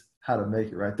how to make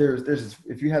it, right? There's this,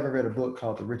 if you haven't read a book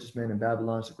called The Richest Man in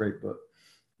Babylon, it's a great book.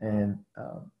 And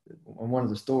on one of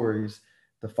the stories,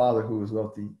 the father who was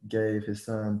wealthy gave his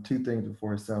son two things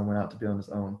before his son went out to be on his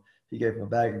own. He gave him a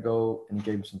bag of gold and he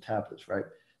gave him some tablets, right?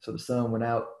 So the son went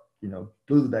out,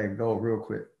 blew the bag of gold real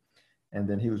quick. And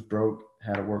then he was broke,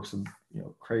 had to work some,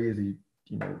 crazy,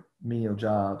 menial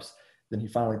jobs. Then he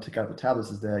finally took out the tablets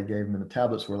his dad gave him, and the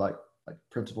tablets were like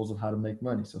principles of how to make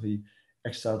money. So he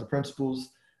exercised the principles,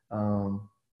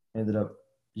 ended up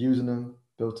using them,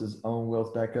 built his own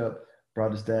wealth back up,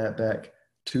 brought his dad back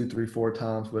 2, 3, 4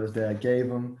 times what his dad gave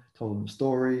him, told him the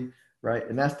story, right?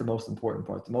 And that's the most important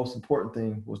part. The most important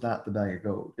thing was not the bag of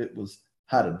gold. It was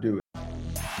how to do it.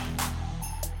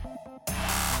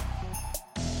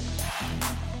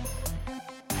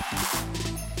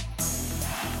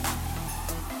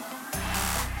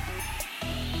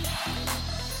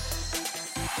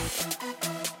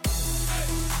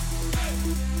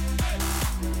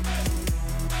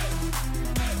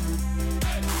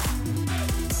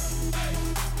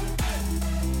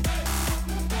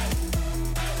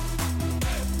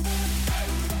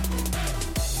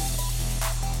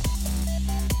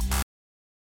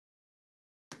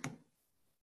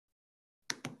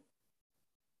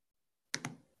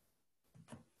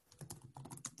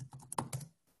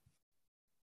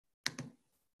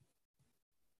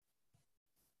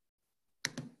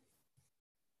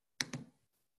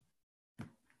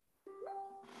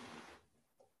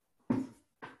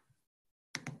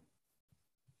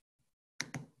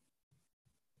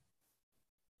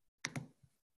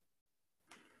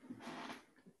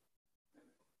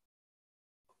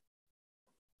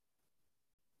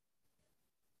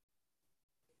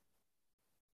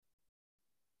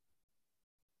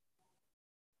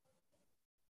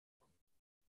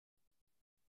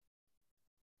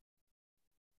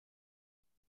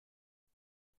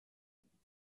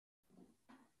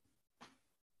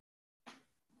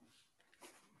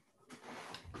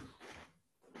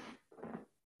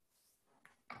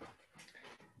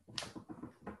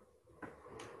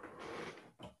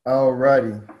 All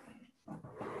righty.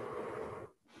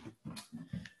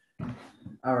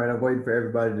 All right, I'm waiting for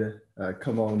everybody to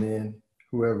come on in,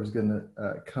 whoever's going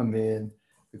to come in.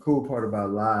 The cool part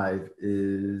about live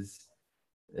is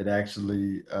it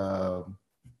actually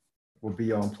will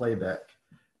be on playback,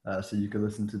 so you can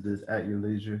listen to this at your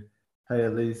leisure. Hey,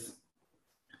 Elise.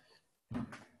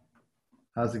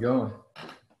 How's it going?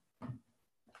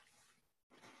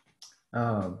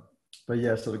 But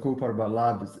yeah, so the cool part about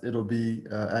live is it'll be,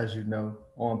 as you know,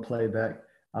 on playback.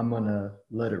 I'm going to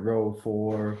let it roll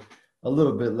for a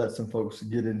little bit, let some folks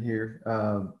get in here.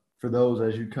 For those,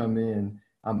 as you come in,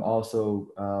 I'm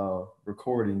also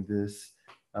recording this.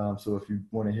 So if you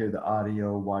want to hear the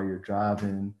audio while you're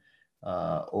driving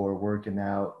or working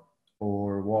out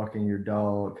or walking your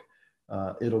dog,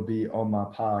 it'll be on my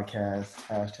podcast,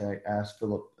 hashtag Ask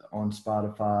Philip on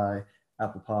Spotify,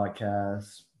 Apple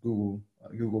Podcasts,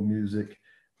 Google Music.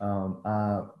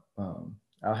 I'll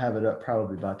have it up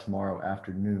probably by tomorrow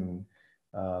afternoon,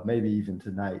 maybe even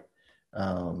tonight.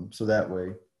 So that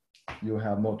way you'll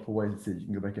have multiple ways to see it. You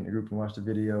can go back in the group and watch the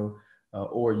video,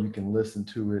 or you can listen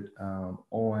to it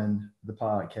on the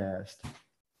podcast.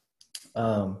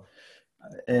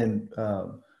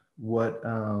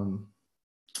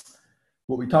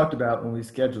 What we talked about when we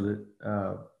scheduled it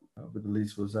with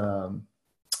Elise was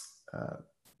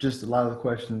just a lot of the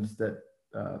questions that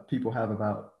people have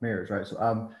about marriage, right? So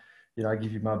I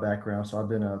give you my background. So I've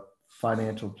been a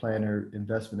financial planner,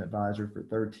 investment advisor for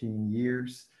 13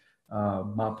 years.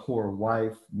 My poor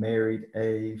wife married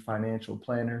a financial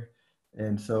planner.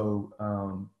 And so,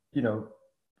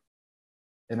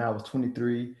 and I was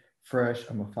 23, fresh,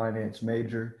 I'm a finance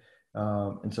major.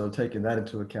 And so taking that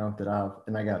into account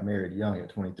I got married young at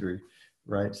 23,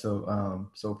 right? So,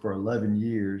 so for 11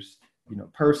 years,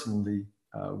 personally,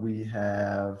 we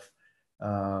have,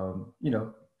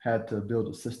 had to build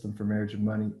a system for marriage and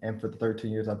money. And for the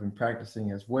 13 years I've been practicing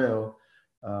as well,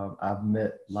 I've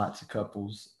met lots of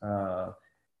couples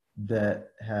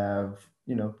that have,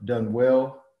 done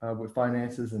well with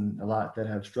finances, and a lot that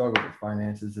have struggled with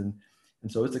finances. And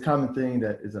so it's a common thing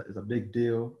that is a big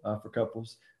deal for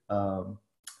couples.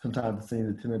 Sometimes it seems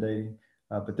intimidating,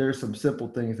 but there's some simple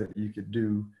things that you could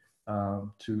do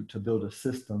to build a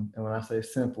system. And when I say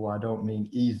simple, I don't mean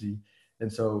easy.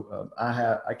 And so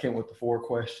I came with the 4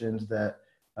 questions that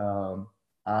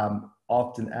I'm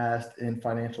often asked in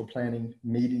financial planning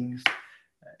meetings.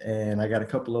 And I got a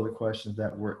couple other questions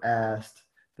that were asked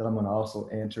that I'm going to also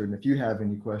answer. And if you have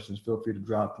any questions, feel free to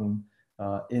drop them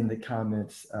in the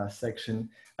comments section.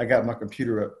 I got my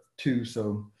computer up too.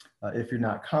 So if you're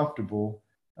not comfortable,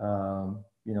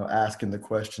 asking the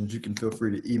questions, you can feel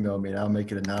free to email me and I'll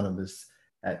make it anonymous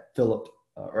at Philip,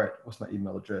 or what's my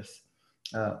email address?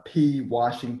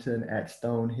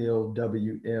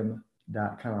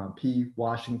 pwashington@stonehillwm.com,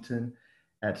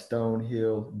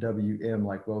 pwashington@stonehillwm,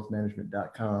 like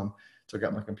wealthmanagement.com. So I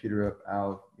got my computer up.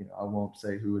 I won't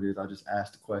say who it is. I'll just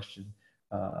ask the question,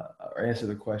 or answer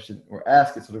the question, or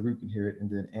ask it so the group can hear it, and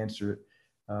then answer it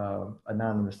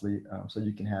anonymously, so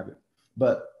you can have it.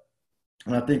 But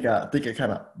and I think I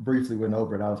kind of briefly went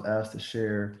over it. I was asked to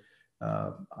share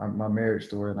my marriage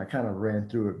story, and I kind of ran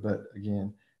through it. But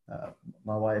again,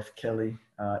 my wife Kelly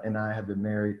and I have been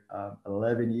married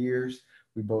 11 years.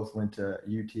 We both went to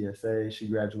UTSA. She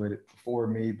graduated before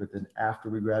me, but then after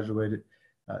we graduated,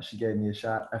 she gave me a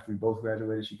shot. After we both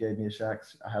graduated, she gave me a shot.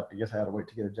 I guess I had to wait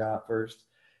to get a job first.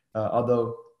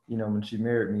 Although, when she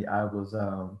married me, I was,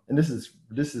 and this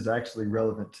is actually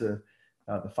relevant to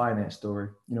the finance story.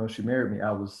 When she married me,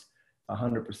 I was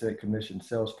 100% commission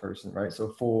salesperson, right?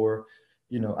 So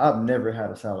I've never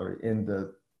had a salary in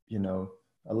the,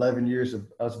 11 years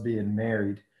of us being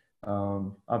married.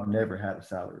 I've never had a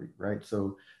salary, right?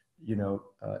 So,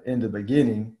 in the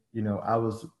beginning, I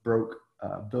was broke,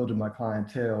 building my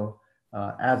clientele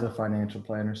as a financial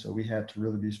planner. So we had to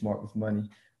really be smart with money.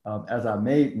 As I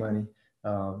made money,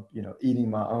 eating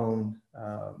my own,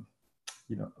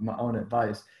 my own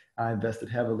advice, I invested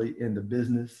heavily in the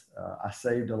business. I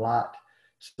saved a lot.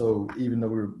 So even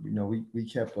though we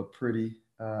kept a pretty,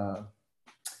 all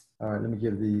right, let me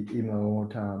give the email one more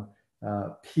time.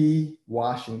 P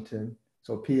Washington,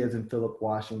 so P as in Philip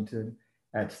Washington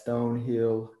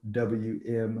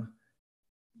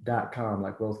 @stonehillwm.com,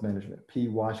 like wealth management. P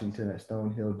Washington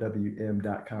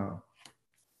 @stonehillwm.com.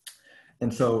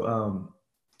 And so,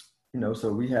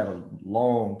 so we had a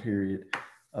long period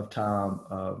of time,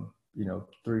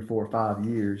 3, 4, 5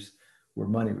 years where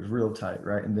money was real tight,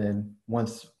 right? And then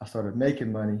once I started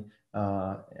making money,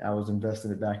 I was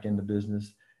investing it back in the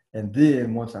business. And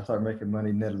then once I started making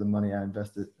money, net of the money I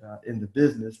invested in the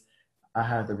business, I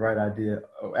had the right idea.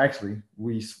 Oh, actually,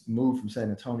 we moved from San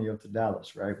Antonio to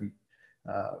Dallas, right? We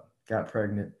got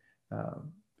pregnant.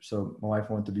 So my wife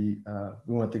wanted to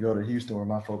we wanted to go to Houston where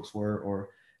my folks were, or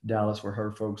Dallas where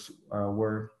her folks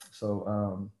were.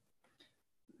 So,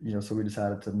 so we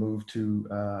decided to move to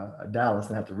Dallas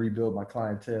and have to rebuild my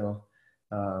clientele.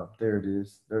 There it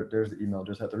is. There's the email.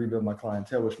 Just have to rebuild my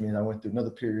clientele, which means I went through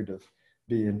another period of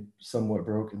being somewhat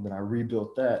broke, and then I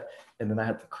rebuilt that. And then I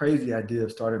had the crazy idea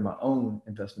of starting my own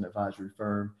investment advisory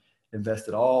firm,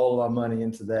 invested all of my money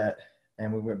into that,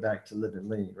 and we went back to living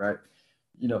lean, right?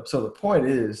 So the point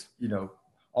is,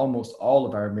 almost all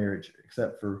of our marriage,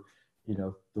 except for,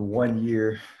 the 1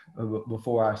 year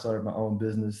before I started my own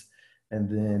business. And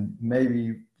then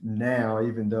maybe now,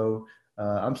 even though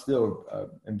I'm still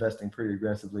investing pretty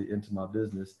aggressively into my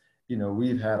business,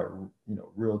 we've had a,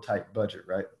 real tight budget,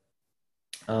 right?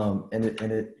 And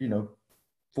it,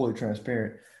 fully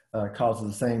transparent, causes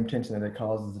the same tension that it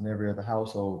causes in every other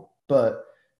household. But,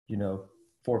 4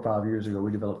 or 5 years ago,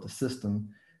 we developed a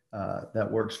system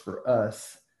that works for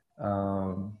us.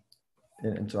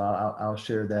 And so I'll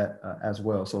share that as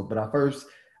well. So, but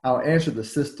I'll answer the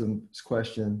systems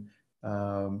question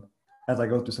as I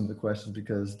go through some of the questions,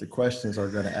 because the questions are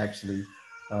going to actually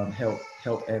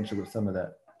help answer with some of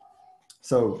that.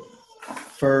 So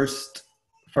first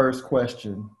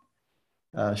question,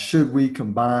 should we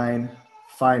combine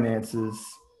finances,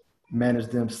 manage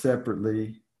them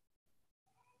separately,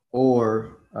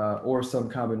 or some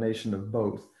combination of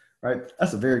both, right?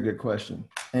 That's a very good question.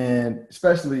 And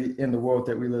especially in the world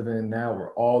that we live in now,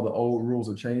 where all the old rules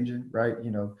are changing, right?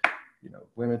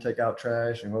 Women take out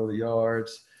trash and mow the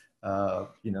yards.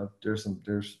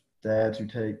 There's dads who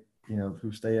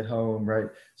who stay at home, right?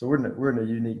 So we're in a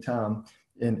unique time.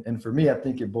 And for me, I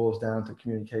think it boils down to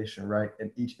communication, right? In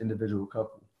each individual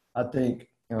couple. I think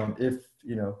if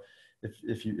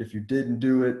you didn't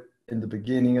do it in the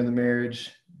beginning of the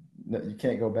marriage, you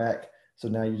can't go back. So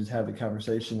now you just have the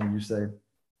conversation and you say,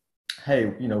 hey,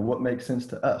 what makes sense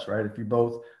to us, right? If you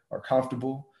both are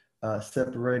comfortable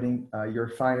separating your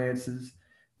finances,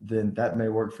 then that may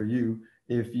work for you.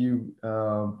 If you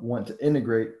want to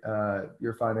integrate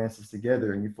your finances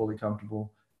together and you're fully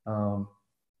comfortable,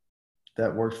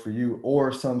 that works for you,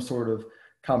 or some sort of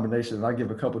combination. I'll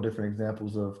give a couple different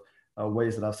examples of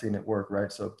ways that I've seen it work, right?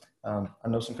 So I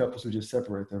know some couples who just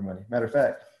separate their money. Matter of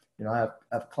fact, I have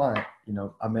a client,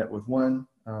 I met with one,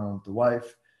 the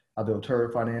wife. I built her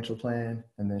a financial plan,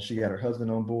 and then she got her husband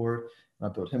on board. I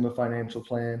built him a financial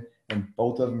plan, and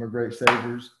both of them are great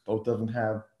savers. Both of them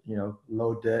have,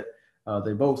 low debt.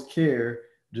 They both care,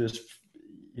 just,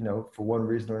 for one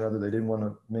reason or another, they didn't want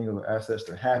to mingle their assets.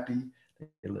 They're happy.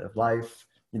 they live life,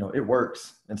 it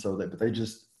works. And so but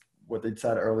what they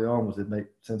decided early on was it made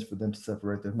sense for them to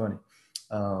separate their money.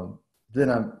 Then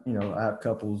I have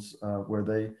couples where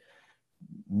they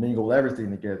mingle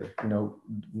everything together.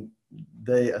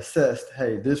 They assessed,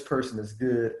 hey, this person is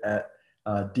good at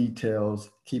details,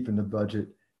 keeping the budget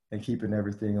and keeping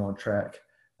everything on track.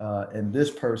 And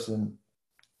this person,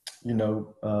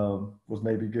 was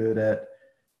maybe good at,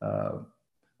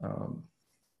 um,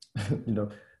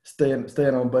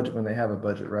 staying on budget when they have a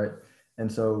budget, right?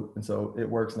 And so it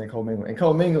works, and they commingle. And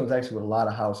commingle is actually what a lot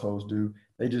of households do.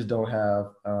 They just don't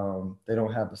have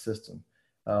the system.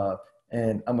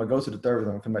 And I'm gonna go to the third one.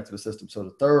 I'm gonna come back to the system. So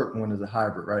the third one is a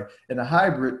hybrid, right? And a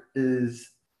hybrid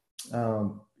is,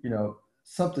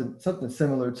 something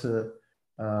similar to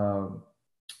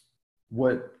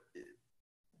what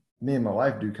me and my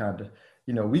wife do, kind of.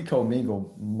 We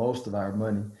commingle most of our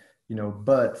money,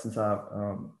 but since I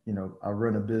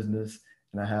run a business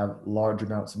and I have large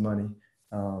amounts of money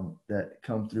that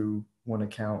come through one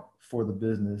account for the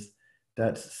business,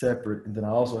 that's separate. And then I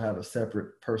also have a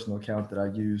separate personal account that I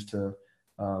use to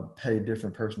pay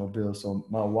different personal bills. So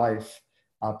my wife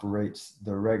operates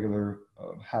the regular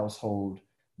household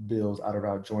bills out of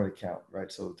our joint account,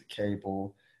 right? So the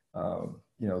cable,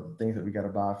 the things that we got to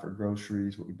buy for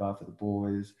groceries, what we buy for the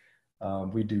boys,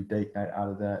 we do date night out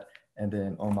of that. And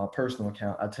then on my personal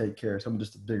account, I take care of some of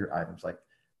just the bigger items like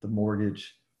the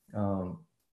mortgage and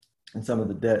some of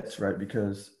the debts, right?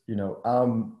 Because,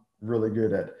 I'm really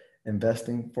good at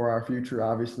investing for our future,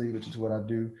 obviously, which is what I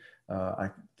do.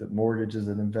 The mortgage is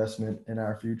an investment in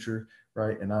our future,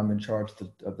 right? And I'm in charge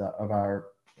of our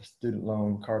student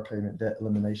loan, car payment, debt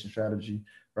elimination strategy,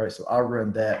 right? So I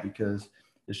run that because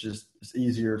it's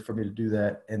easier for me to do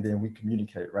that, and then we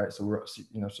communicate, right? So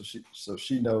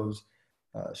she knows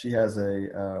she has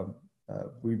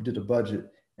we did a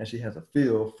budget, and she has a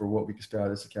feel for what we can spend out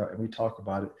of this account, and we talk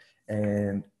about it.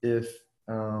 And if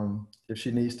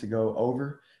she needs to go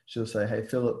over, she'll say, "Hey,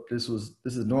 Philip, this is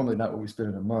normally not what we spend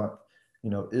in a month.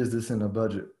 Is this in the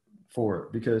budget for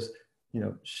it?" Because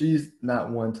she's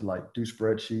not one to like do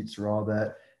spreadsheets or all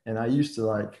that, and I used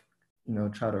to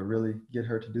try to really get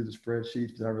her to do the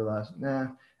spreadsheets, but I realized, nah,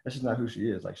 that's just not who she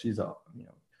is. Like, she's a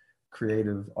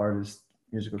creative artist,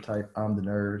 musical type. I'm the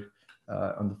nerd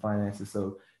on the finances.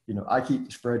 So I keep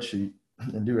the spreadsheet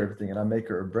and do everything, and I make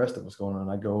her abreast of what's going on.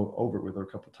 I go over it with her a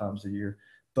couple of times a year.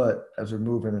 But as we're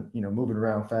moving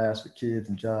around fast with kids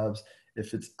and jobs,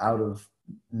 if it's out of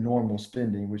normal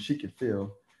spending, which she can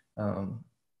feel,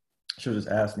 she'll just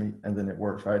ask me, and then it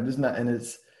works, right? And it's not, and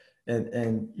it's, and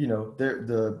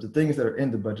the things that are in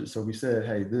the budget. So we said,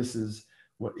 hey, this is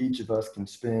what each of us can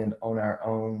spend on our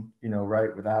own,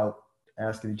 right, without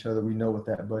asking each other. We know what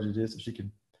that budget is, so she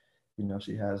can,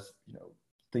 she has,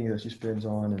 things that she spends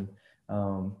on,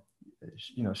 and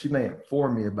she may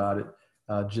inform me about it,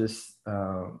 just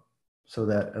so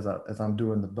that as I'm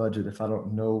doing the budget, if I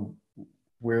don't know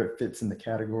where it fits in the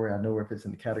category, I know where it fits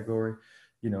in the category,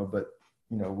 but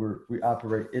we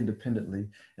operate independently,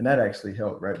 and that actually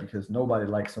helped, right? Because nobody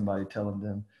likes somebody telling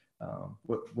them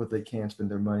what they can spend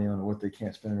their money on or what they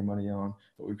can't spend their money on.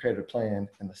 But we created a plan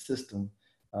and a system,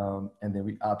 and then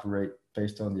we operate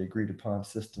based on the agreed upon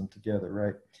system together,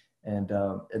 right? And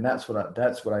that's what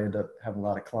I end up having a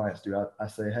lot of clients do. I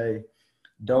say, hey,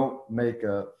 don't make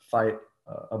a fight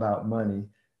about money.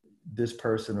 This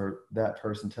person or that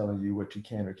person telling you what you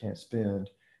can or can't spend.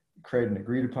 Create an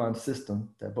agreed upon system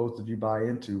that both of you buy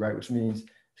into, right? Which means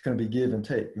it's going to be give and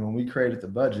take. When we created the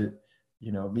budget,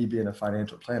 me being a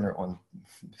financial planner on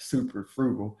super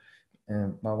frugal,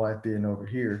 and my wife being over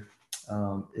here,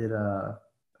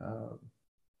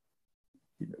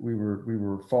 we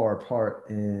were far apart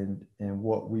in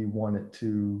what we wanted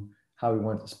to, how we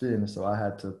wanted to spend. So I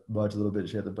had to budget a little bit.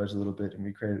 She had to budget a little bit, and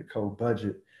we created a code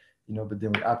budget, but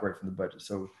then we operate from the budget.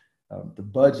 So the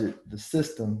budget, the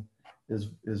system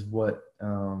is what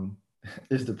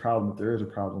is the problem, if there is a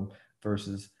problem,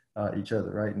 versus each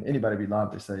other, right? And anybody be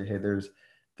lying to say, hey,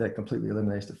 that completely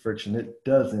eliminates the friction. It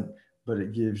doesn't, but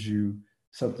it gives you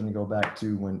something to go back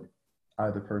to when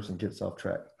either person gets off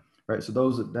track, right? So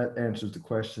that answers the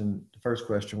first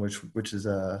question, which is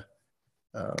a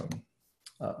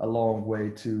long way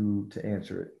to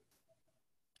answer it.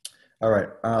 All right,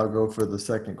 I'll go for the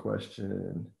second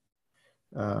question.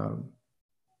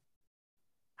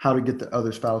 How to get the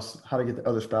other spouse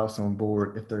on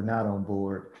board if they're not on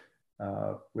board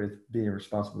with being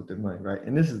responsible with their money, right?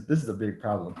 And this is a big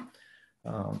problem,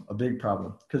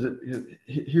 because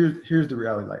here's the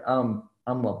reality. Like, I'm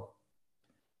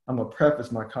gonna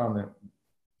preface my comment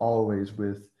always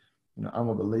with, I'm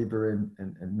a believer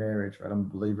in marriage, right? I'm a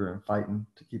believer in fighting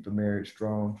to keep a marriage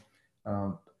strong.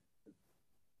 Um,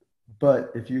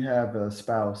 but if you have a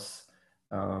spouse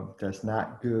that's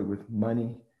not good with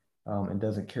money and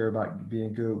doesn't care about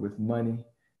being good with money,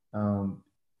 um,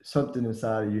 something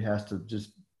inside of you has to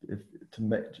just if to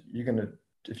make you're gonna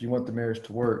if you want the marriage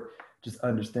to work, just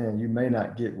understand you may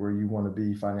not get where you want to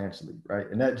be financially, right?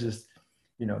 And that just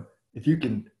if you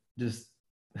can just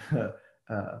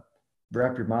uh,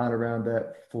 wrap your mind around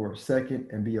that for a second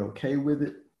and be okay with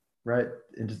it, right?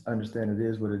 And just understand it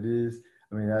is what it is.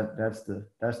 I mean, that's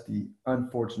the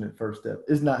unfortunate first step.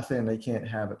 It's not saying they can't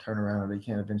have a turnaround or they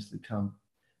can't eventually come,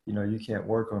 you can't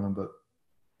work on them, but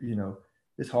you know,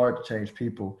 it's hard to change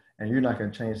people and you're not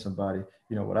going to change somebody.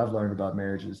 What I've learned about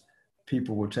marriage is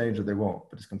people will change or they won't,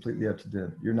 but it's completely up to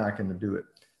them. You're not going to do it.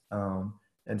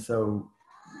 And so,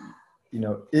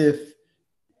 if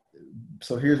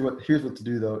so here's what to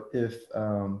do though if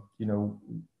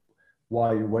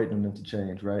while you're waiting on them to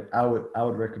change, right? I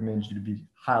would recommend you to be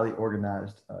highly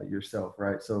organized yourself,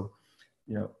 right? So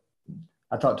you know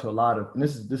I talk to a lot of, and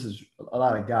this is a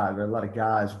lot of guys, right? A lot of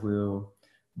guys will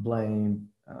blame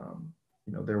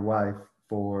their wife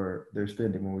for their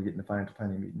spending when we get in the financial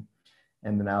planning meeting,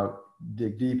 and then I'll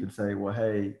dig deep and say, well,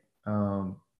 hey,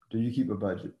 do you keep a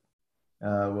budget?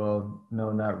 Well,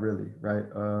 no, not really, right?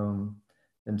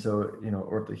 And so,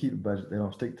 or if they keep a budget, they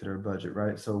don't stick to their budget,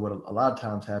 right? So what a lot of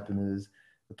times happen is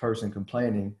the person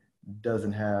complaining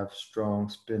doesn't have strong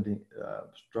spending,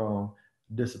 strong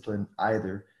discipline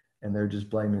either, and they're just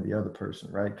blaming the other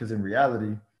person, right? Because in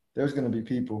reality, there's going to be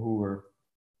people who are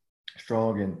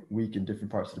strong and weak in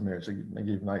different parts of the marriage. So I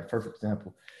give you my perfect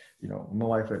example. My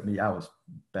wife met me, I was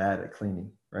bad at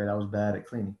cleaning, right? I was bad at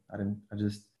cleaning. I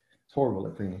just horrible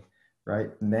at cleaning, right?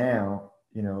 Now,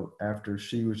 after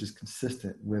she was just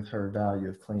consistent with her value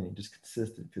of cleaning, just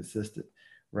consistent,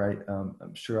 right?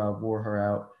 I'm sure I wore her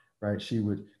out, right? She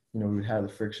would, we would have the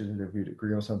friction, and if we'd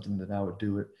agree on something, then I would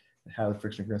do it, and have the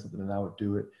friction agree on something, then I would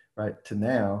do it, right? To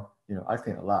now, I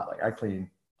clean a lot. Like I clean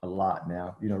a lot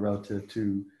now, relative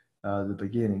to the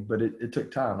beginning, but it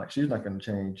took time. Like she's not going to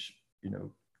change,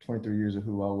 23 years of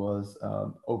who I was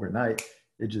overnight.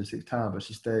 It just took time, but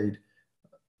she stayed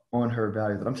on her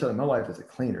values. But I'm telling my wife is a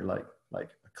cleaner, like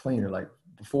a cleaner. Like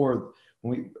before,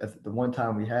 at the one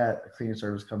time we had a cleaning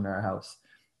service come to our house,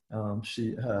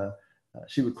 she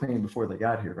would clean before they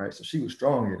got here, right? So she was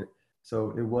strong at it.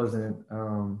 So it wasn't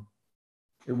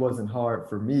hard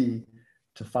for me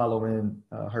to follow in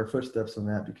her footsteps on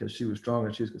that because she was strong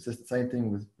and she was consistent. Same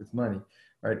thing with money,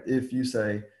 right? If you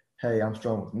say, hey, I'm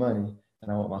strong with money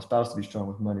and I want my spouse to be strong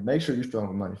with money, make sure you're strong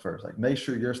with money first. Like make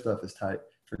sure your stuff is tight.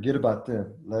 Forget about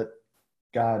them. Let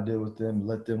God deal with them.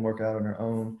 Let them work out on their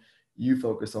own. You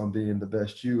focus on being the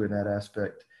best you in that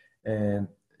aspect, and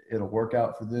it'll work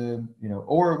out for them,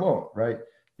 or it won't, right?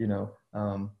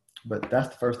 But that's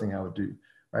the first thing I would do,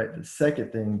 right? The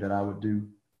second thing that I would do,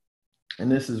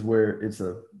 and this is where it's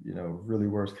a really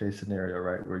worst case scenario,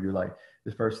 right? Where you're like,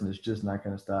 this person is just not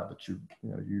going to stop, but you're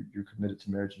committed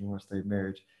to marriage and you want to stay in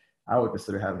marriage. I would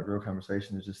consider having a real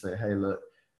conversation to just say, hey, look,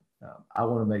 I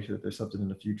want to make sure that there's something in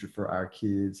the future for our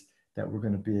kids, that we're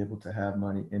going to be able to have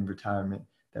money in retirement,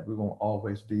 that we won't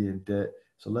always be in debt.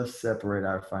 So let's separate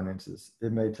our finances.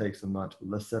 It may take some months, but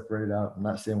let's separate it out. I'm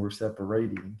not saying we're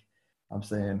separating. I'm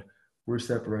saying we're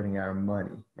separating our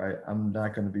money, right? I'm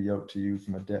not going to be yoked to you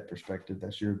from a debt perspective.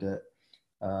 That's your debt.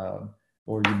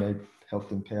 Or you may help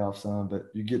them pay off some, but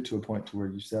you get to a point to where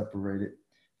you separate it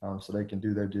so they can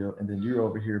do their deal. And then you're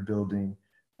over here building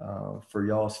for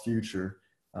y'all's future.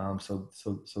 So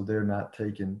they're not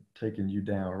taking you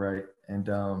down, right? And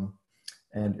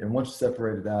once you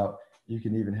separate it out, you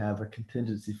can even have a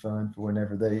contingency fund for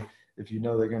whenever if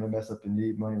they're going to mess up and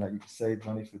need money, like you can save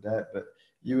money for that. But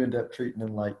you end up treating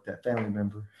them like that family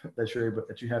member that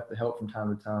you have to help from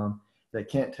time to time, that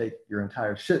can't take your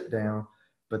entire shit down,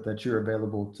 but that you're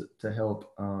available to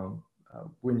help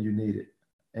when you need it.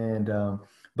 And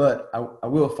but I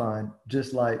will find,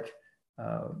 just like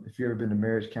if you've ever been to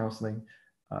marriage counseling,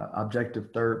 objective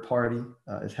third party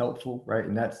is helpful, right?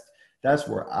 And that's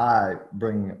where I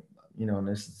bring, and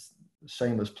this is a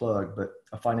shameless plug, but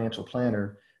a financial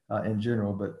planner in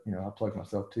general, but I plug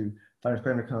myself too. Financial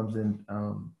planner comes in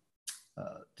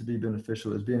to be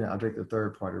beneficial as being an objective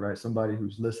third party, right? Somebody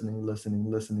who's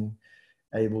listening,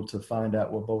 able to find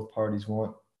out what both parties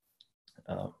want,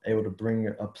 able to bring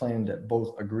a plan that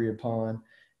both agree upon,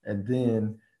 and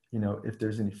then if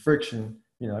there's any friction,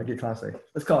 I get clients say,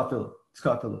 let's call Philip.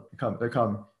 They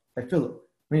call me, hey Philip,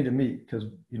 we need to meet because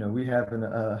we having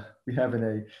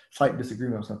a slight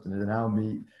disagreement on something, and then I'll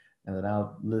meet, and then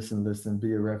I'll listen,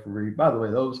 be a referee. By the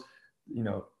way, those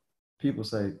people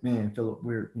say, man, Philip,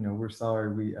 we're sorry.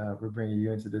 We're bringing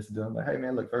you into this. I'm like, hey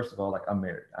man, look, first of all, like, I'm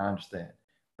married. I understand.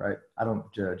 Right. I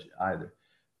don't judge either.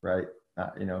 Right.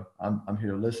 I'm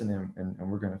here to listen,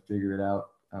 and we're going to figure it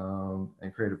out,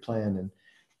 and create a plan. And,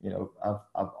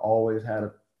 I've always had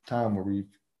a time where we've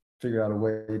figured out a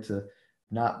way to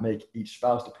not make each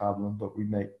spouse the problem, but we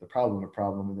make the problem a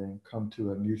problem, and then come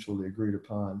to a mutually agreed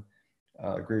upon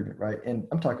agreement, right? And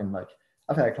I'm talking like,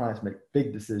 I've had clients make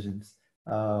big decisions,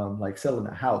 like selling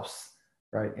a house,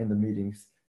 right, in the meetings,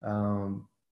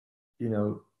 you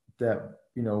know, that,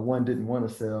 one didn't want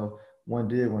to sell, one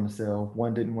did want to sell,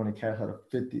 one didn't want to cash out a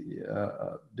 50,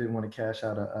 didn't want to cash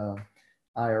out a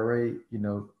IRA,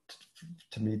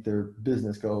 to meet their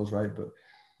business goals, right? But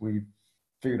we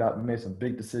figured out, we made some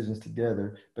big decisions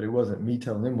together, but it wasn't me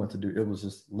telling them what to do. It was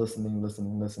just listening,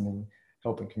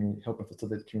 helping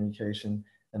facilitate communication,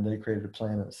 and they created a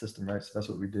plan and a system, right? So that's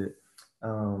what we did.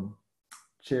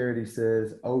 Charity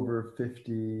says over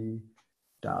 $50.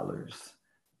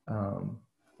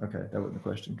 Okay, that wasn't a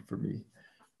question for me.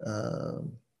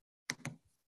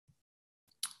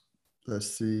 Let's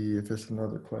see if it's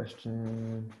another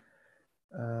question.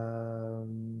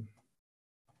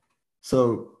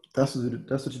 So that's what you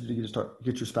do to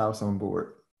get your spouse on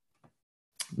board.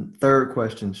 Third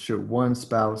question: should one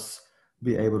spouse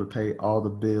be able to pay all the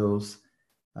bills,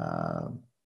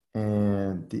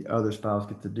 and the other spouse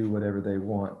get to do whatever they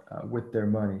want with their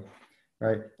money,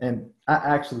 right? And I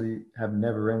actually have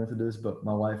never ran into this, but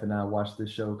my wife and I watched this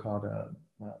show called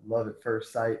Love at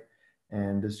First Sight,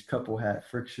 and this couple had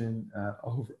friction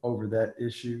over that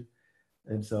issue.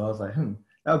 And so I was like,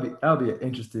 that'll be an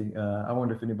interesting. I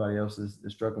wonder if anybody else is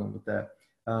struggling with that.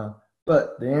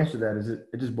 But the answer to that is it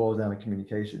just boils down to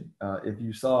communication. If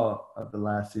you saw the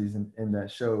last season in that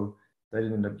show, they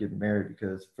didn't end up getting married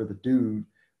because for the dude,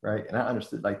 right? And I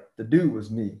understood, like, the dude was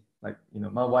me. Like,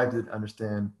 my wife didn't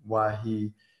understand why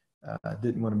he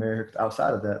didn't want to marry her. 'Cause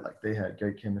outside of that, like, they had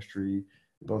great chemistry.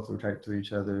 Both were attracted to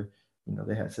each other.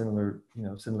 They had similar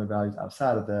values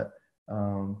outside of that.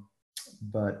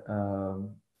 But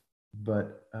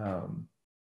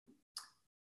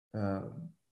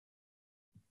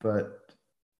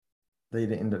they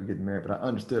didn't end up getting married. But I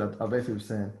understood. I basically was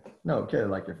saying, no, okay,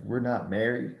 like, if we're not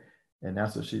married, and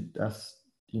that's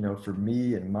for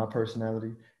me and my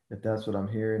personality, if that's what I'm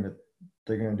hearing, that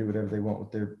they're gonna do whatever they want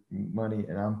with their money,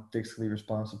 and I'm fiscally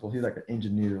responsible. He's like an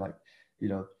engineer, like,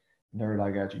 nerd.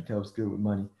 I got you. Tells good with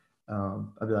money.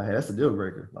 I'd be like, hey, that's a deal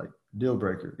breaker. Like, deal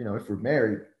breaker. If we're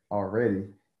married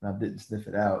already and I didn't sniff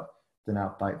it out, then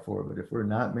I'll fight for it. But if we're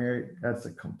not married, that's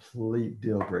a complete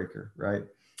deal breaker, right?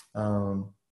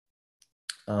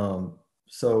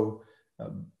 So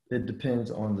it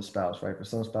depends on the spouse, right? For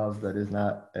some spouses, that is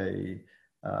not a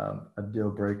deal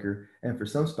breaker, and for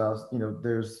some spouse,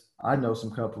 I know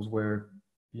some couples where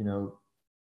the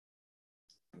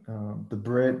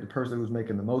person who's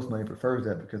making the most money prefers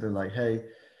that, because they're like, hey,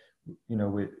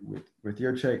 with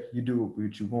your check, you do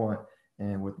what you want,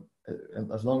 and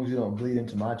as long as you don't bleed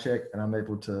into my check, and I'm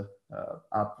able to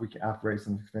we can operate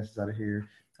some expenses out of here,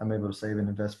 I'm able to save and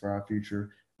invest for our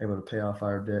future, able to pay off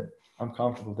our debt, I'm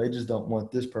comfortable. They just don't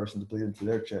want this person to bleed into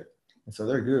their check, and so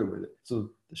they're good with it.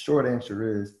 So the short answer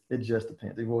is, it just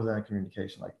depends. It boils down to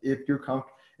communication. Like, if you're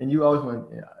comfortable, and you always want,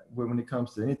 when it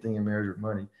comes to anything in marriage or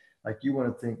money, like, you want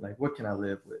to think, like, what can I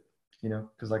live with?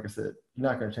 Because like I said, you're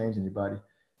not going to change anybody.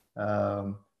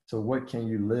 So what can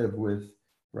you live with,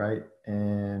 right?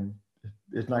 And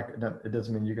it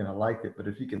doesn't mean you're going to like it, but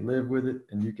if you can live with it,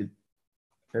 and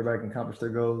everybody can accomplish their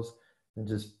goals, then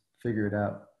just figure it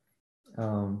out.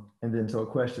 And then, so a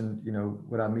question,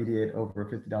 would I mediate over a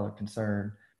 $50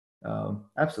 concern?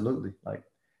 Absolutely. Like,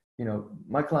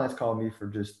 my clients call me for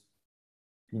just,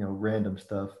 random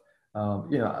stuff.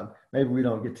 Maybe we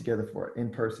don't get together for an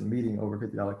in-person meeting over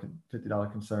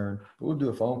 $50 concern, but we'll do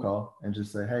a phone call and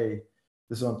just say, hey,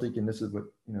 this is what I'm thinking. This is what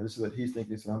he's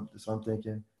thinking. This is what I'm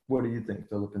thinking. What do you think,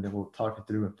 Philip? And then we'll talk it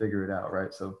through and figure it out,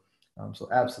 right? So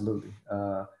absolutely,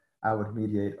 I would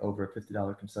mediate over a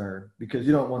 $50 concern, because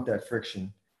you don't want that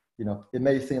friction. It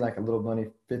may seem like a little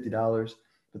money, $50,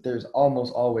 but there's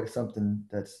almost always something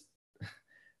that's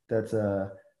it's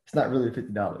not really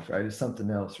 $50, right? It's something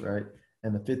else, right?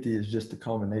 And the 50 is just the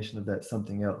culmination of that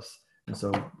something else. And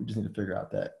so we just need to figure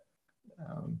out that.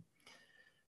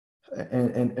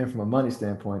 And from a money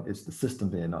standpoint, it's the system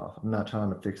being off. I'm not trying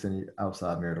to fix any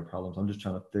outside marital problems. I'm just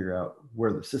trying to figure out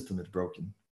where the system is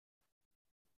broken.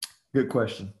 Good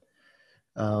question.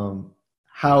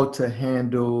 How to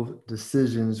handle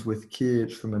decisions with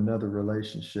kids from another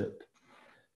relationship.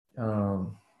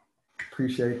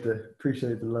 Appreciate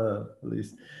the love, at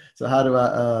least. So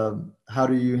how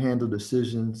do you handle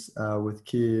decisions with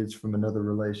kids from another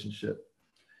relationship?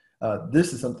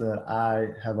 This is something that I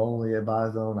have only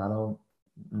advised on. I don't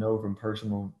know from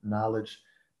personal knowledge,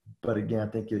 but again, I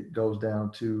think it goes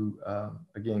down to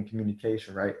again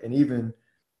communication, right? And even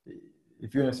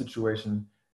if you're in a situation,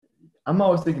 I'm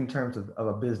always thinking in terms of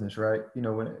a business, right?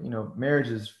 When marriage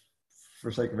is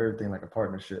for sake of everything like a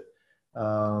partnership.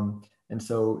 And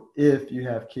so if you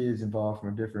have kids involved from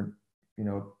a different, you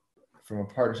know, from a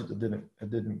partnership that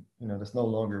didn't, that's no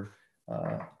longer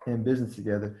in business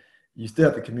together, you still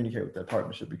have to communicate with that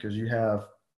partnership because you have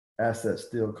assets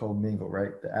still commingle,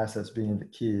 right? The assets being the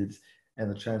kids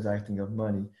and the transacting of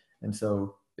money. And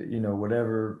so,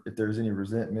 whatever, if there's any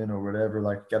resentment or whatever,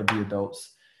 like, got to be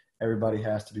adults. Everybody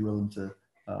has to be willing to,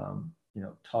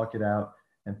 talk it out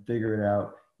and figure it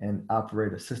out and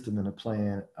operate a system and a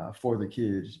plan for the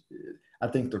kids. I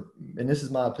think and this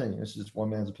is my opinion, it's just one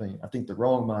man's opinion. I think the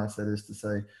wrong mindset is to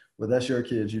say, well, that's your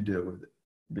kids, you deal with it.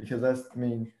 Because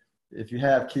if you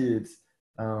have kids,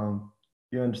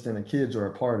 you understand the kids are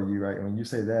a part of you, right? And when you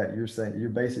say that, you're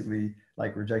basically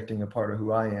like rejecting a part of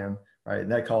who I am, right?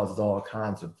 And that causes all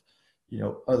kinds of,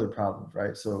 other problems,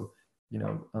 right? So,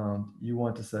 you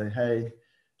want to say, hey,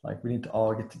 like, we need to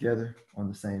all get together on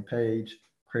the same page,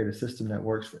 create a system that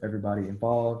works for everybody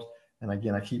involved. And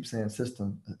again, I keep saying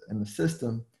system. And the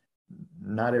system,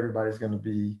 not everybody's going to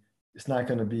be, it's not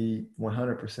going to be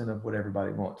 100% of what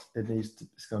everybody wants.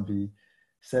 It's going to be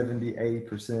 70,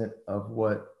 80% of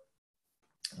what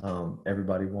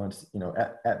everybody wants,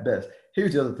 at best.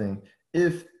 Here's the other thing.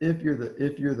 If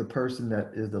you're the person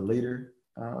that is the leader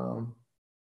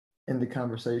in the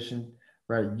conversation,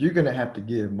 right, you're going to have to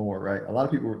give more, right? A lot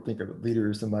of people think of a leader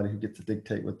as somebody who gets to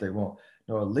dictate what they want.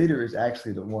 No, a leader is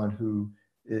actually the one who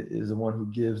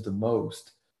gives the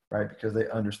most, right? Because they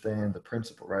understand the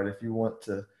principle, right? If you want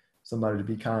somebody to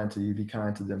be kind to you, be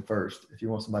kind to them first. If you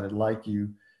want somebody to like you,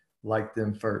 like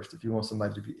them first. If you want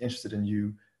somebody to be interested in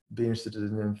you, be interested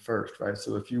in them first, right?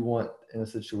 So if you want in a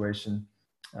situation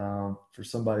for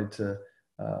somebody to,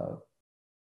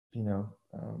 you know,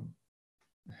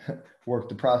 work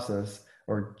the process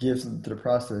or give something to the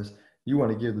process, you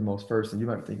want to give the most first, and you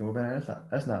might be thinking, well, man,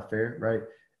 that's not fair, right?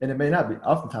 And it may not be.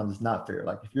 Oftentimes, it's not fair.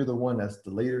 Like, if you're the one that's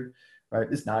the leader, right,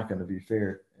 it's not going to be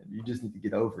fair. You just need to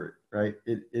get over it, right?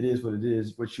 It is what it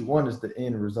is. What you want is the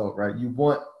end result, right? You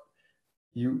want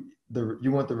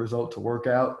the result to work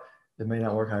out. It may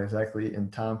not work out exactly in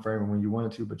time frame when you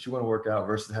want it to, but you want to work out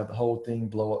versus have the whole thing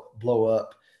blow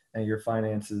up and your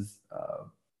finances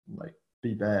like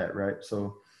be bad, right?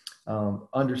 So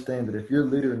understand that if you're a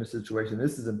leader in the situation,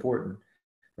 this is important,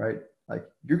 right? Like,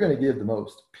 you're going to give the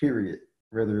most, period.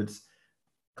 Whether it's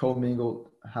commingled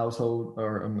household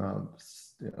or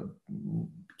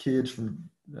kids from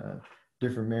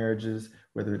different marriages,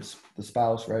 whether it's the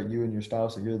spouse, right? You and your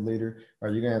spouse, and you're the leader,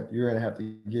 or you're gonna have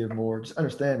to give more. Just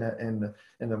understand that,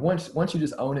 and once you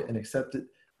just own it and accept it,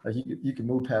 like, you can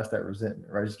move past that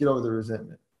resentment, right? Just get over the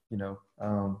resentment,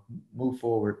 move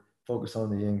forward, focus on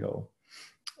the end goal.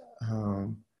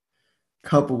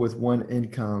 Couple with one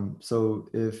income. So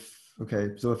if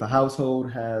a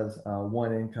household has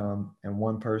one income and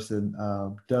one person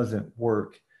doesn't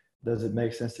work, does it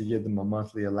make sense to give them a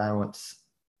monthly allowance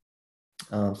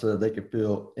so that they can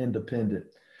feel independent,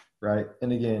 right?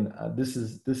 And again, this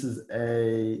is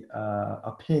a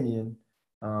opinion,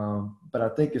 but I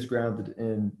think it's grounded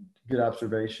in good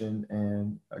observation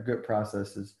and good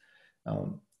processes.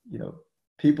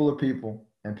 People are people,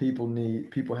 and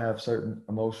people have certain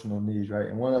emotional needs, right?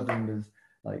 And one of them is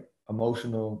like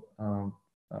emotional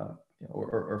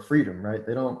or freedom, right?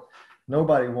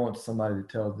 Nobody wants somebody to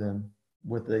tell them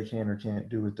what they can or can't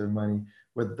do with their money,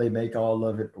 whether they make all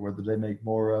of it or whether they make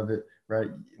more of it,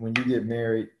 right? When you get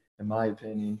married, in my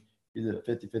opinion, you did a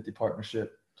 50-50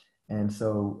 partnership. And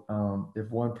so if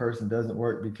one person doesn't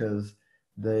work because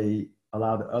they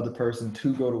allow the other person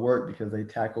to go to work because they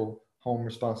tackle home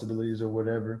responsibilities or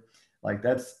whatever, like,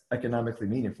 that's economically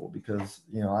meaningful because,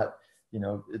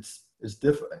 it's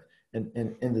different. And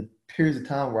in the periods of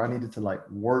time where I needed to like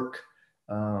work,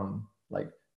 like,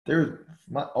 there's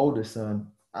my oldest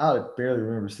son, I barely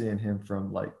remember seeing him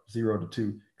from like 0 to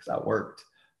 2 because I worked.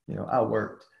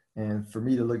 And for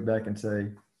me to look back and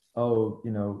say, oh,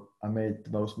 I made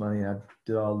the most money, I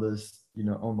did all this,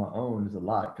 on my own, is a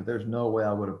lot, because there's no way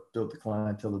I would have built the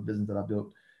clientele of business that I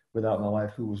built without my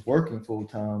wife, who was working full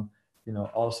time,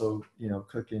 also,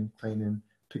 cooking, cleaning,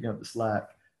 picking up the slack.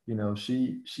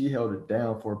 She held it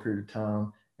down for a period of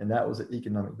time, and that was an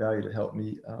economic value to help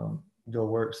me go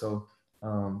work. So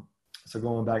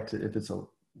going back to if it's a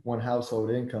one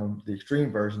household income, the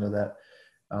extreme version of that,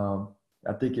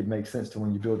 I think it makes sense to,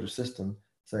 when you build your system,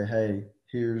 say, hey,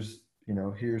 here's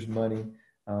money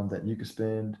that you can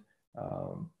spend.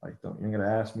 Like, you're going to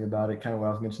ask me about it, kind of what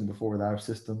I was mentioning before with our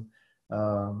system.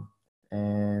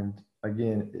 And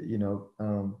again,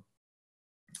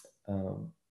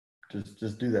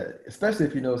 just do that, especially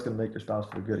if you know it's going to make your spouse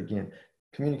feel good. Again,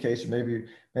 communication.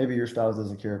 Maybe your spouse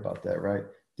doesn't care about that, right?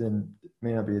 Then it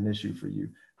may not be an issue for you.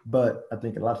 But I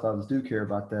think a lot of spouses do care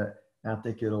about that, and I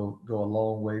think it'll go a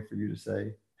long way for you to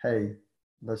say, "Hey,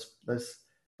 let's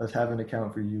have an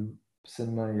account for you.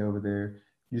 Send money over there.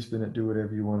 You spend it. Do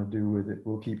whatever you want to do with it.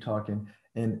 We'll keep talking."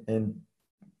 And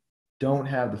don't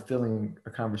have the feeling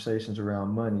or conversations around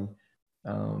money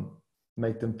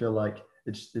make them feel like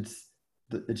it's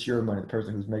your money. The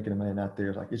person who's making the money, not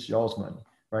theirs. Like, it's y'all's money,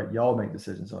 right? Y'all make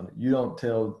decisions on it. You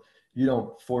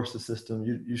don't force the system.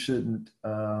 You shouldn't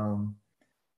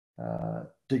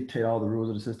dictate all the rules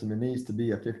of the system. It needs to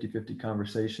be a 50-50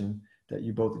 conversation that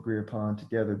you both agree upon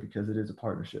together, because it is a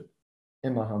partnership,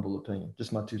 in my humble opinion.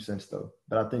 Just my 2 cents though,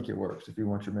 but I think it works if you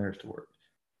want your marriage to work.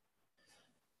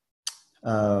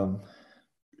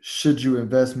 Should you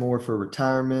invest more for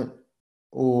retirement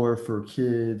or for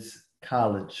kids'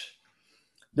 college?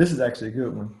 This is actually a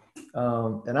good one.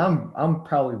 And I'm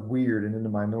probably weird and in the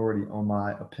minority on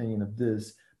my opinion of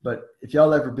this, but if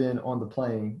y'all ever been on the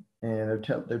plane and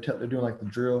they're doing like the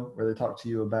drill where they talk to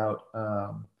you about,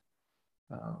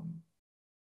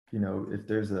 if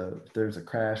there's a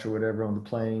crash or whatever on the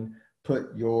plane,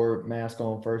 put your mask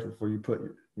on first before you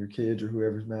put your kids or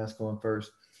whoever's mask on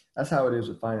first. That's how it is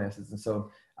with finances. And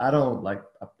so I don't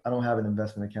have an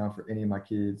investment account for any of my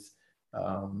kids.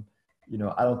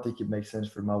 I don't think it makes sense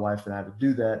for my wife and I to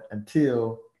do that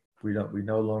until we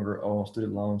no longer own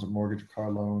student loans or mortgage or car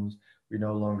loans. We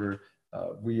no longer,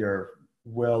 we are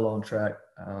well on track,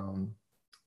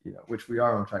 which we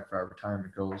are on track for our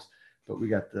retirement goals, but we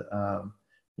got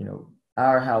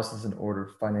our house is in order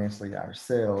financially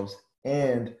ourselves,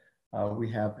 and we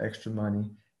have extra money,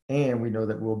 and we know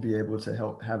that we'll be able to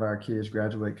help have our kids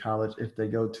graduate college if they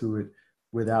go to it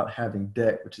without having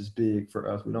debt, which is big for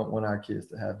us. We don't want our kids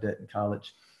to have debt in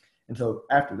college. And so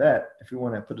after that, if we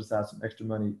want to put aside some extra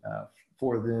money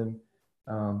for them,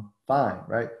 fine,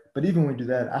 right? But even when we do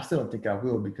that, I still don't think I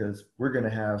will, because we're going to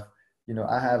have,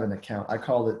 I have an account. I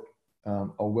call it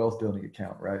a wealth building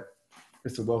account, right?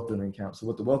 It's a wealth building account. So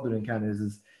what the wealth building account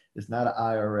is it's not an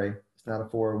IRA. It's not a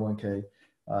 401k.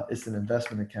 It's an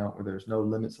investment account where there's no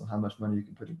limits on how much money you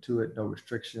can put into it, no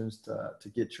restrictions to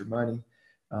get your money.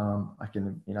 I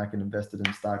can invest it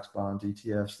in stocks, bonds,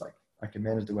 ETFs. Like, I can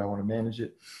manage the way I want to manage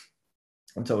it.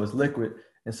 And so it's liquid.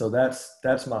 And so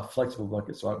that's my flexible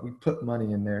bucket. So we put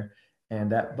money in there,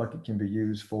 and that bucket can be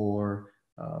used for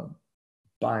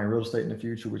buying real estate in the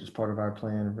future, which is part of our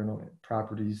plan, rental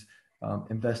properties,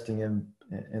 investing in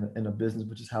a business,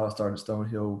 which is how I started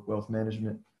Stonehill Wealth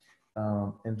Management.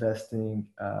 Investing,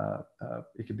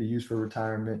 it could be used for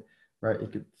retirement, right?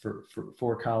 It could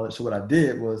for college. So what I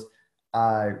did was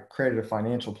I created a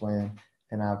financial plan,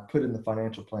 and I put in the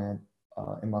financial plan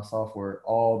in my software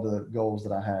all the goals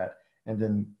that I had. And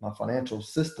then my financial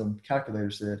system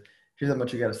calculator said, here's how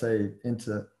much you got to save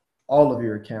into all of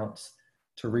your accounts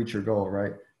to reach your goal,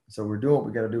 right? So we're doing what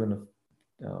we got to do in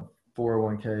the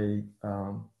 401k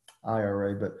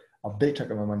IRA, but a big chunk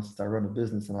of my money, since I run a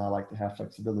business and I like to have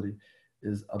flexibility,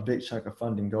 is a big chunk of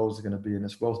funding goals are going to be in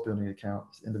this wealth building account,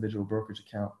 this individual brokerage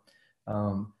account,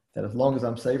 that as long as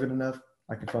I'm saving enough,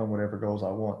 I can fund whatever goals I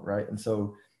want, right? And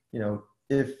so,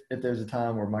 if there's a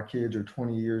time where my kids are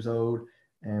 20 years old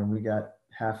and we got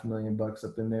 $500,000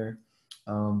 up in there,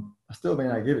 I still may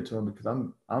not give it to them, because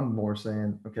I'm more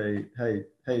saying, okay, hey,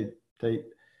 Tate,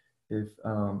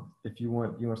 if you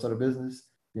want to start a business,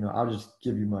 I'll just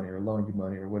give you money or loan you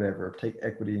money or whatever, or take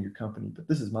equity in your company. But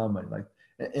this is my money. Like,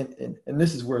 and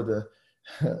this is where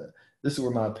this is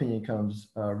where my opinion comes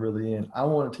really in. I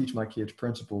want to teach my kids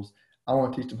principles. I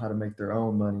want to teach them how to make their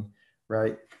own money,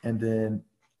 right? And then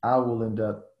I will end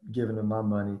up giving them my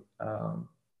money,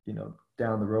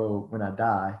 down the road when I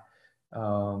die.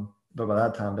 But by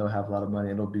that time, they'll have a lot of money,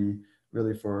 and it'll be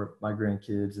really for my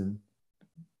grandkids, and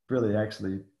really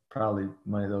actually probably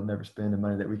money they'll never spend, and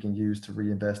money that we can use to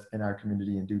reinvest in our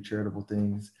community and do charitable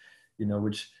things,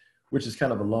 which is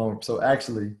kind of a long. So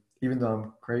actually, even though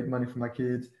I'm creating money for my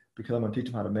kids, because I'm going to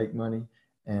teach them how to make money,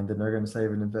 and then they're going to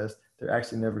save and invest, they're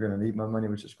actually never going to need my money,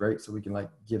 which is great. So we can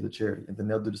give the charity, and then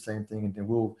they'll do the same thing. And then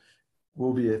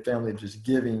we'll be a family of just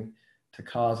giving to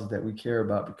causes that we care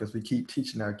about, because we keep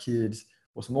teaching our kids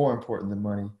what's more important than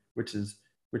money, which is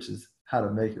how to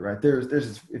make it, right?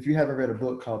 There's if you haven't read a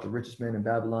book called The Richest Man in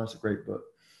Babylon, it's a great book.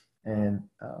 And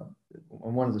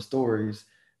in one of the stories,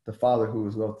 the father who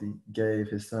was wealthy gave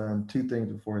his son two things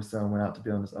before his son went out to be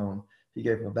on his own. He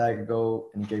gave him a bag of gold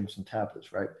and he gave him some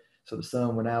tablets, right? So the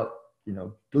son went out,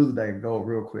 blew the bag of gold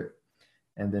real quick.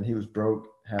 And then he was broke,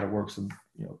 had to work some,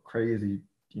 crazy,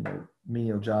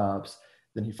 menial jobs.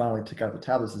 Then he finally took out the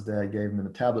tablets his dad gave him, and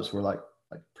the tablets were like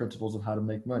principles of how to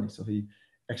make money. So he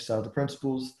exercised the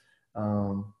principles,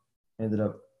 ended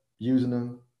up using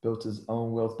them, built his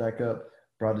own wealth back up,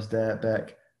 brought his dad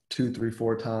back 2, 3,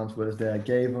 4 times what his dad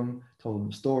gave him, told him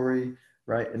the story,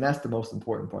 right? And that's the most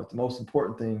important part. The most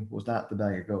important thing was not the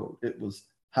bag of gold. It was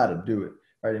how to do it,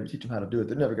 right? If you teach them how to do it,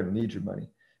 they're never going to need your money.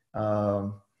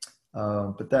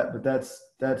 But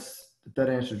that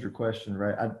answers your question,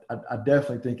 right? I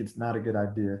definitely think it's not a good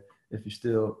idea if you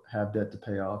still have debt to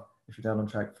pay off, if you're not on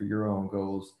track for your own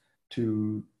goals,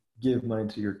 to give money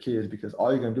to your kids, because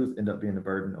all you're going to do is end up being a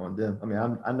burden on them. I mean,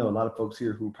 I know a lot of folks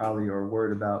here who probably are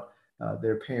worried about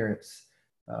their parents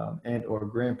and or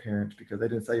grandparents because they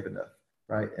didn't save enough,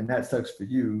 right? And that sucks for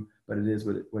you, but it is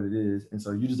what it is. And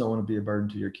so you just don't want to be a burden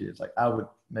to your kids. Like, I would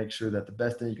make sure that the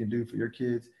best thing you can do for your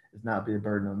kids is not be a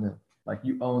burden on them. Like,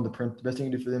 you own the best thing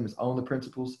you can do for them is own the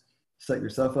principles, set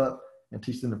yourself up, and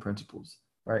teach them the principles,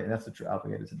 right? And that's what you're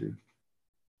obligated to do.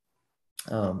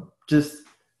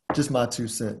 Just my 2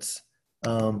 cents.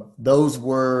 Those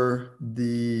were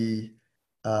the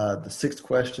 6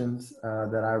 questions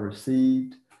that I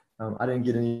received. I didn't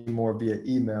get any more via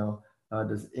email.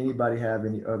 Does anybody have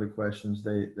any other questions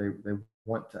they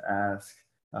want to ask?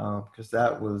 Because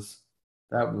that was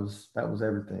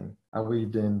everything. I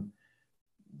weaved in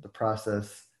the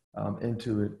process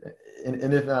into it,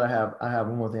 and if not, I have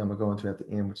one more thing I'm gonna go into at the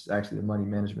end, which is actually the money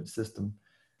management system,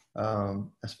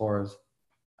 as far as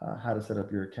how to set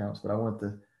up your accounts. But I want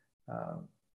to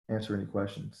answer any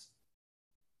questions.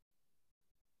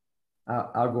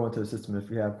 I'll go into the system. If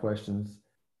you have questions,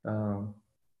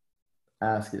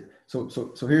 ask it. So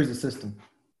here's the system.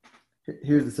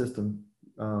 Here's the system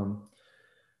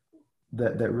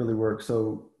that really works.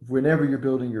 So whenever you're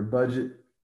building your budget,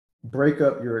 break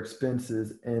up your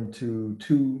expenses into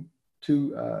two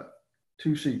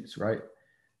sheets, right?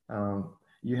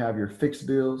 You have your fixed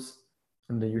bills,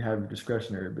 and then you have your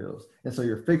discretionary bills. And so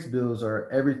your fixed bills are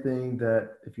everything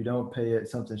that if you don't pay it,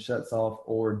 something shuts off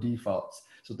or defaults.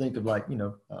 So think of like,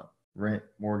 rent,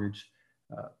 mortgage,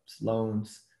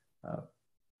 loans,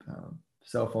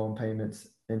 cell phone payments,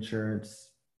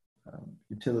 insurance,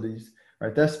 utilities,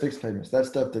 right? That's fixed payments. That's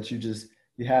stuff that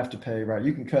you have to pay, right?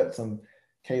 You can cut some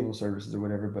cable services or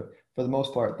whatever, but for the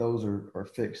most part, those are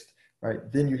fixed,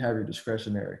 right? Then you have your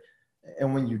discretionary.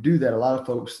 And when you do that, a lot of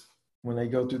folks, when they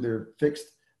go through their fixed,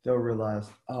 they'll realize,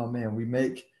 oh man, we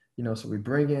make, so we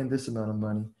bring in this amount of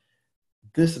money,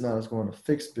 this amount is going to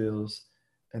fixed bills,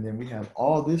 and then we have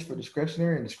all this for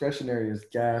discretionary, and discretionary is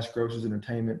gas, groceries,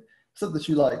 entertainment, stuff that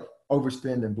you like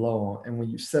overspend and blow on. And when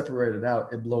you separate it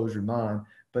out, it blows your mind,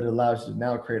 but it allows you to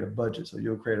now create a budget. So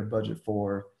you'll create a budget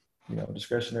for,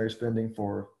 discretionary spending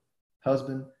for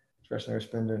husband, discretionary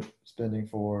spending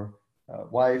for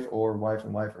wife, or wife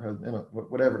and wife or husband,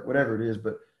 whatever it is,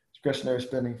 but discretionary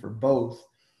spending for both.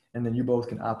 And then you both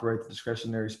can operate the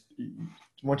discretionary.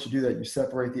 Once you do that, you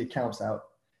separate the accounts out,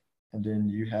 and then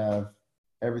you have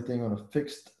everything on a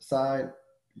fixed side.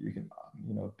 You can,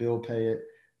 bill pay it,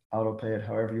 auto pay it,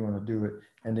 however you want to do it.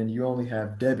 And then you only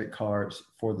have debit cards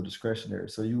for the discretionary.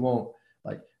 So you won't,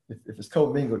 like, if it's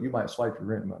commingled, you might swipe your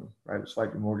rent money, right?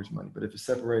 Swipe your mortgage money. But if it's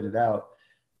separated out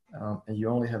and you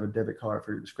only have a debit card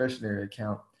for your discretionary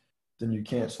account, then you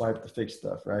can't swipe the fixed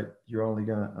stuff, right? You're only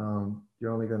gonna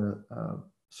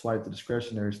swipe the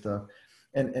discretionary stuff.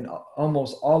 And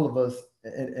almost all of us,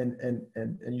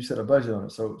 and you set a budget on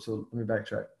it. So let me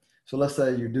backtrack. So let's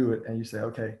say you do it and you say,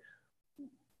 okay,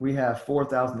 we have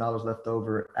 $4,000 left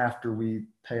over after we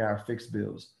pay our fixed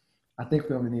bills. I think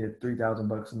we only needed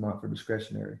 $3,000 a month for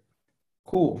discretionary.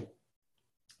 Cool.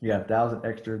 You got 1,000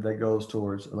 extra that goes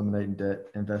towards eliminating debt,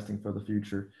 investing for the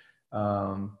future.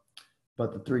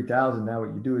 But the 3,000, now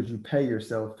what you do is you pay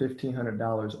yourself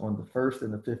 $1,500 on the 1st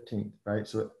and the 15th, right?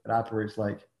 So it operates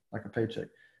like a paycheck.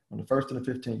 On the 1st and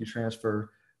the 15th, you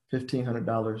transfer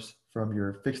 $1,500 from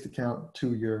your fixed account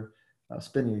to your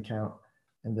spending account.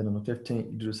 And then on the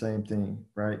 15th, you do the same thing,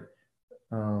 right?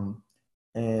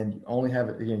 And you only have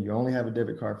a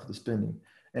debit card for the spending.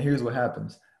 And here's what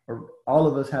happens. All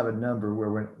of us have a number where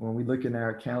when we look in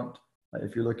our account, like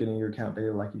if you're looking in your account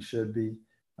data like you should be,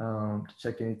 to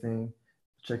check anything,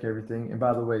 check everything. And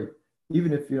by the way,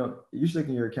 even if you should look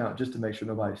in your account just to make sure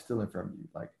nobody's stealing from you.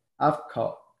 Like, I've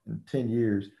caught in 10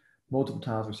 years multiple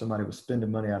times where somebody was spending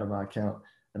money out of my account,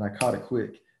 and I caught it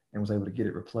quick and was able to get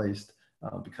it replaced.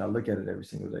 because I look at it every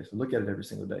single day. So look at it every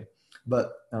single day.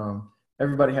 But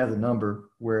everybody has a number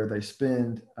where they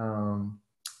spend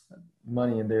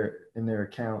money in their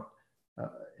account,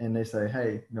 and they say,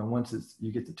 hey, once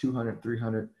you get to 200,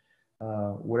 300,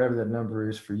 whatever that number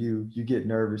is for you, you get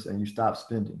nervous and you stop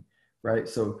spending, right?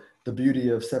 So the beauty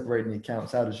of separating the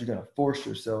accounts out is you're going to force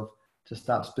yourself to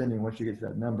stop spending once you get to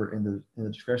that number in the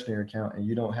discretionary account, and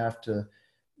you don't have to,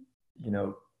 you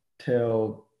don't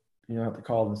have to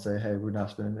call and say, hey, we're not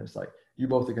spending this. Like, you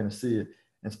both are going to see it,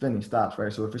 and spending stops,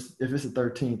 right? So if it's the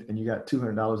 13th and you got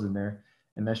 $200 in there,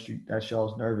 and that's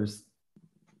y'all's nervous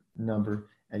number,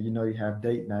 and you have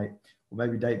date night, well,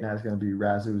 maybe date night is going to be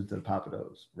Razoo's to the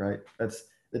Pappadeaux, right?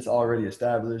 It's already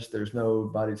established. There's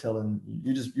nobody telling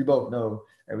you both know,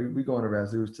 hey, we going to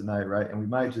Razoo's tonight, right? And we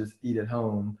might just eat at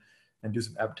home and do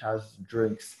some appetizers and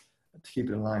drinks to keep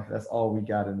it in line, because that's all we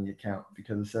got in the account,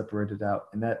 because it's separated out.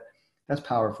 And that's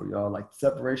powerful, y'all. Like,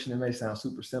 separation, it may sound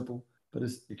super simple, but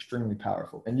it's extremely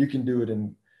powerful. And you can do it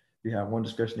you have one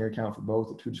discretionary account for both,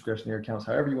 or two discretionary accounts,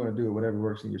 however you want to do it, whatever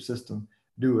works in your system,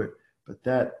 do it. But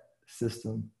that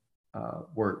system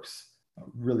works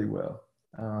really well.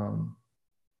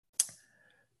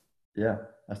 Yeah,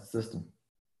 that's the system.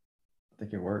 I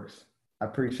think it works. I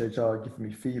appreciate y'all giving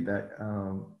me feedback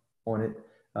on it.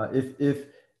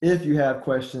 If you have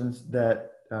questions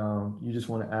that you just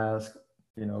want to ask,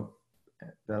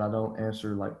 that I don't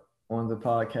answer like on the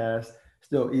podcast,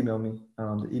 still email me.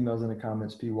 The email's in the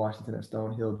comments,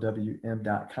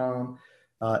 pwashington@stonehillwm.com.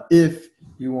 If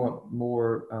you want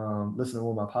more, listen to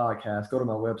more of my podcasts, go to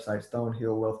my website,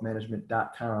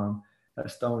 stonehillwealthmanagement.com.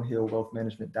 That's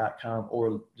stonehillwealthmanagement.com,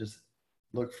 or just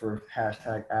look for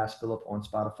hashtag Ask Philip on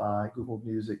Spotify, Google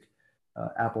Music,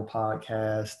 Apple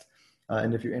Podcast.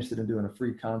 And if you're interested in doing a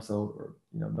free consult or,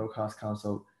 no cost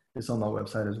consult, it's on my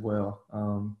website as well.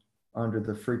 Under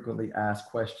the frequently asked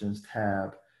questions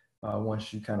tab,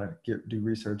 once you kind of do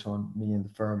research on me and the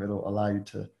firm, it'll allow you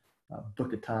to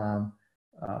book a time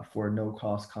for a no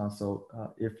cost consult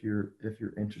if you're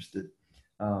interested.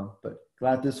 But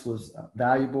glad this was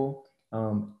valuable.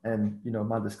 And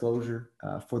my disclosure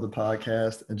for the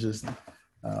podcast and just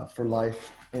for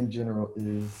life in general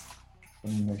is,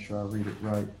 let me make sure I read it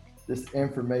right. This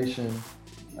information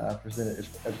presented is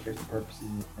for educational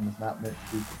purposes and is not meant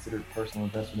to be considered personal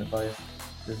investment advice.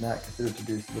 It is not considered to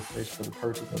be a solicitation for the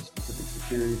purchase of specific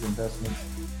securities, investments,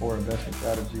 or investment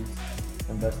strategies.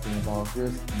 Investing involves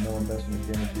risk, and no investment is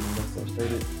guaranteed unless so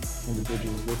stated.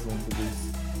 Individuals listening to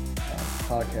this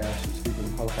podcast should speak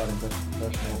with a qualified investment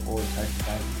professional or tax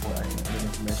advisor before acting on any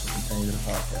information contained in the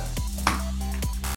podcast.